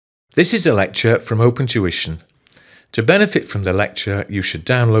This is a lecture from OpenTuition. To benefit from the lecture, you should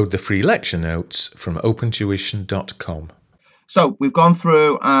download the free lecture notes from opentuition.com. So we've gone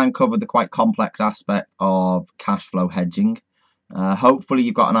through and covered the quite complex aspect of cash flow hedging. Hopefully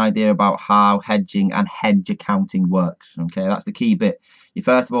you've got an idea about how hedging and hedge accounting works. Okay, that's the key bit. You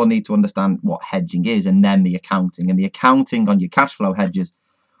first of all need to understand what hedging is and then the accounting. And the accounting on your cash flow hedges,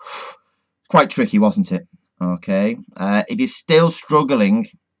 quite tricky, wasn't it? Okay, if you're still struggling,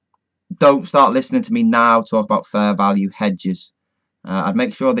 don't start listening to me now talk about fair value hedges. I'd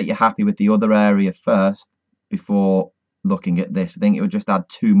make sure that you're happy with the other area first before looking at this. I think it would just add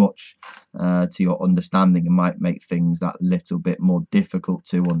too much to your understanding and might make things that little bit more difficult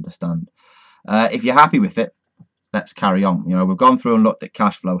to understand. If you're happy with it, let's carry on. You know, we've gone through and looked at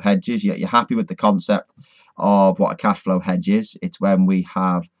cash flow hedges. You're happy with the concept of what a cash flow hedge is. It's when we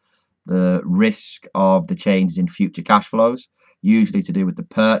have the risk of the changes in future cash flows, usually to do with the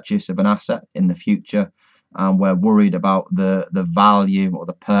purchase of an asset in the future, and we're worried about the value or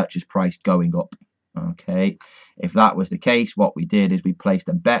the purchase price going up. Okay, if that was the case, what we did is we placed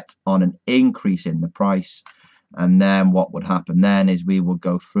a bet on an increase in the price, and then what would happen then is we would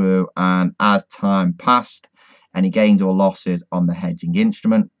go through, and as time passed, any gains or losses on the hedging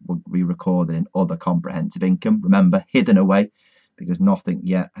instrument would be recorded in other comprehensive income. Remember, hidden away, because nothing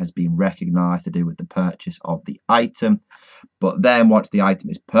yet has been recognized to do with the purchase of the item. But then once the item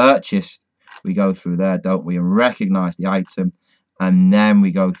is purchased, we go through there, don't we, and recognize the item, and then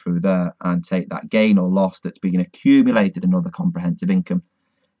we go through there and take that gain or loss that's been accumulated in other comprehensive income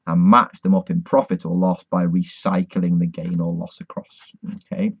and match them up in profit or loss by recycling the gain or loss across.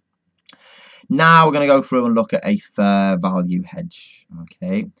 Okay, now we're going to go through and look at a fair value hedge.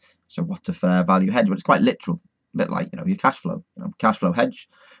 Okay, so what's a fair value hedge? Well, it's quite literal, a bit like, you know, your cash flow. You know, cash flow hedge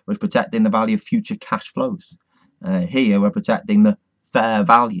was protecting the value of future cash flows. Here we're protecting the fair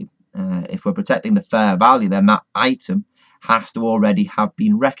value. If we're protecting the fair value, then that item has to already have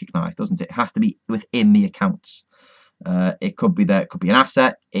been recognized, doesn't it? It has to be within the accounts. It could be there, it could be an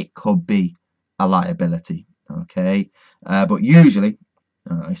asset, it could be a liability. Okay, but usually,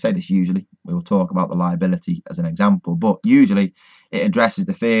 I say this usually, we will talk about the liability as an example, but usually it addresses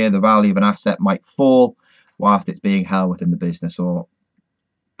the fear the value of an asset might fall whilst it's being held within the business, or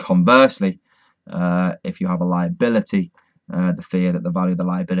conversely, if you have a liability, the fear that the value of the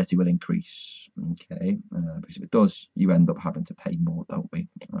liability will increase. Okay, because if it does, you end up having to pay more, don't we?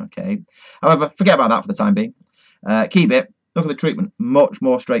 Okay, however, forget about that for the time being. Key bit, look at the treatment. Much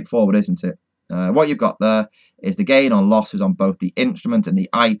more straightforward, isn't it? What you've got there is the gain or losses on both the instrument and the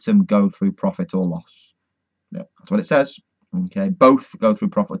item go through profit or loss. Yeah, that's what it says. Okay, both go through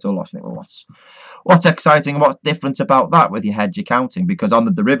profit or loss. Well, what's exciting and what's different about that with your hedge accounting? Because on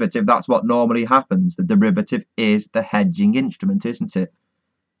the derivative, that's what normally happens. The derivative is the hedging instrument, isn't it?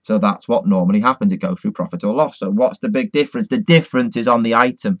 So that's what normally happens. It goes through profit or loss. So what's the big difference? The difference is on the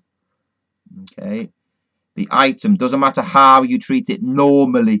item. Okay, the item, doesn't matter how you treat it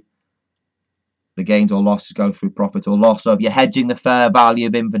normally, the gains or losses go through profit or loss. So if you're hedging the fair value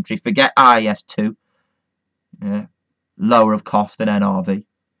of inventory, forget IS2. Yeah, lower of cost than NRV.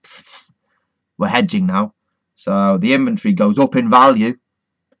 We're hedging now. So the inventory goes up in value,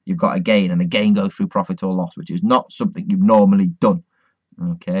 you've got a gain, and the gain goes through profit or loss, which is not something you've normally done.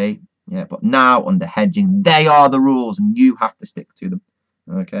 Okay, yeah, but now under hedging, they are the rules and you have to stick to them.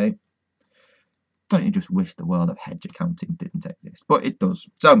 Okay, don't you just wish the world of hedge accounting didn't exist? But it does.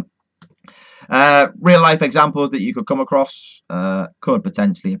 So real life examples that you could come across could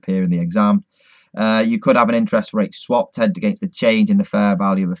potentially appear in the exam. You could have an interest rate swap hedged against the change in the fair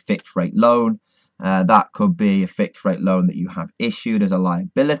value of a fixed rate loan. That could be a fixed rate loan that you have issued as a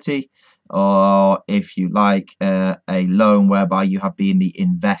liability, or if you like, a loan whereby you have been the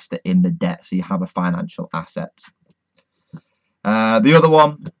investor in the debt, so you have a financial asset. The other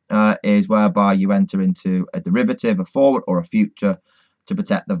one is whereby you enter into a derivative, a forward or a future, to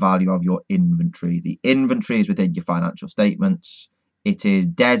protect the value of your inventory. The inventory is within your financial statements. It is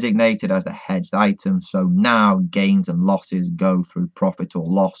designated as a hedged item, so now gains and losses go through profit or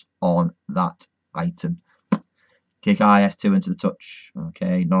loss on that item. Kick IS2 into the touch.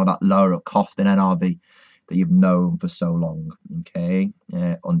 Okay, none of that lower of cost in NRV that you've known for so long. Okay,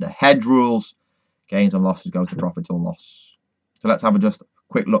 under hedge rules, gains and losses go to profit or loss. So let's have just a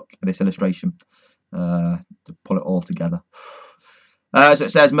quick look at this illustration to pull it all together. So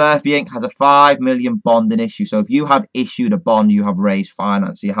it says Murphy Inc. has a 5 million bond in issue. So if you have issued a bond, you have raised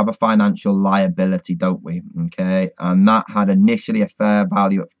finance. So you have a financial liability, don't we? Okay, and that had initially a fair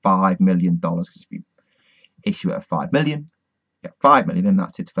value at $5 million. Because if you issue it at 5 million, you get 5 million, and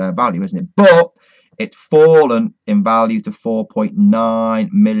that's its fair value, isn't it? But It's fallen in value to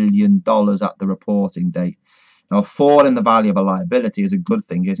 $4.9 million at the reporting date. Now, a fall in the value of a liability is a good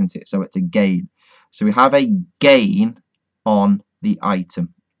thing, isn't it? So it's a gain. So we have a gain on the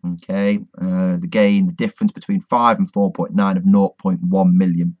item. Okay, the gain, the difference between 5 and 4.9 of 0.1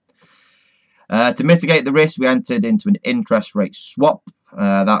 million. To mitigate the risk, we entered into an interest rate swap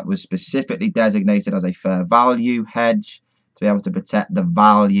that was specifically designated as a fair value hedge to be able to protect the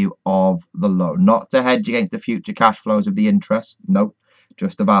value of the loan, not to hedge against the future cash flows of the interest. No,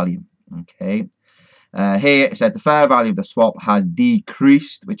 just the value. Okay. Here it says the fair value of the swap has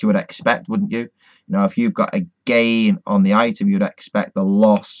decreased, which you would expect, wouldn't you? Now, if you've got a gain on the item, you'd expect the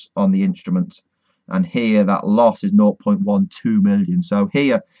loss on the instrument. And here that loss is 0.12 million. So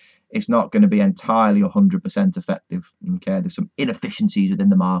here it's not going to be entirely 100% effective. Okay, there's some inefficiencies within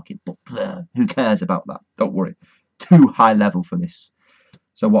the market, but who cares about that? Don't worry. Too high level for this.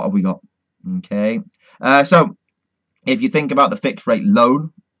 So what have we got? Okay, so if you think about the fixed rate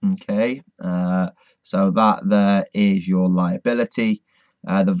loan, okay, so that there is your liability.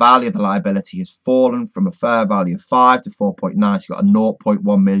 The value of the liability has fallen from a fair value of 5 to 4.9. So you've got a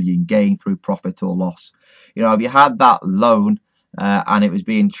 0.1 million gain through profit or loss. You know, if you had that loan and it was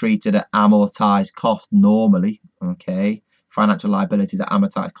being treated at amortized cost normally, okay, financial liabilities at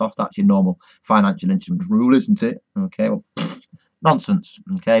amortized cost, that's your normal financial instruments rule, isn't it? Okay, well, nonsense.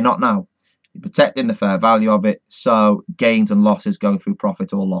 Okay, not now. You're protecting the fair value of it, so gains and losses go through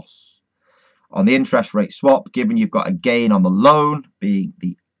profit or loss. On the interest rate swap, given you've got a gain on the loan, being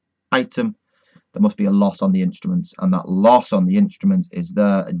the item, there must be a loss on the instruments, and that loss on the instruments is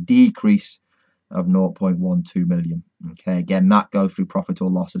a decrease of 0.12 million. Okay, again, that goes through profit or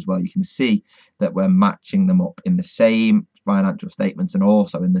loss as well. You can see that we're matching them up in the same financial statements and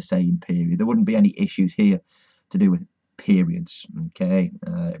also in the same period. There wouldn't be any issues here to do with periods. Okay,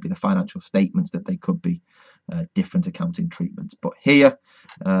 it'd be the financial statements that they could be different accounting treatments. But here,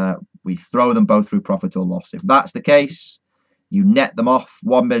 we throw them both through profit or loss. If that's the case, you net them off.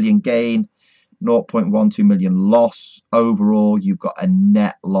 1 million gain, 0.12 million loss. Overall, you've got a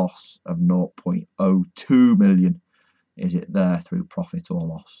net loss of 0.02 million. Is it there through profit or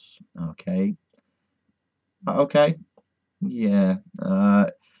loss? Okay. Okay. Yeah.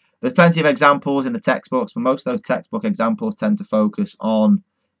 There's plenty of examples in the textbooks, but most of those textbook examples tend to focus on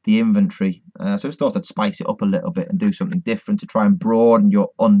the inventory. So I just thought I'd spice it up a little bit and do something different to try and broaden your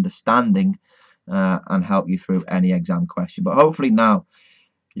understanding and help you through any exam question. But hopefully now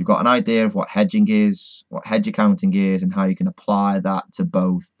you've got an idea of what hedging is, what hedge accounting is, and how you can apply that to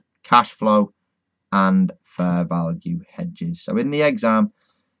both cash flow and fair value hedges. So in the exam,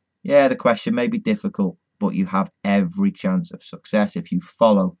 yeah, the question may be difficult, but you have every chance of success if you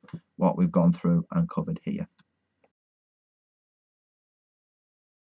follow what we've gone through and covered here.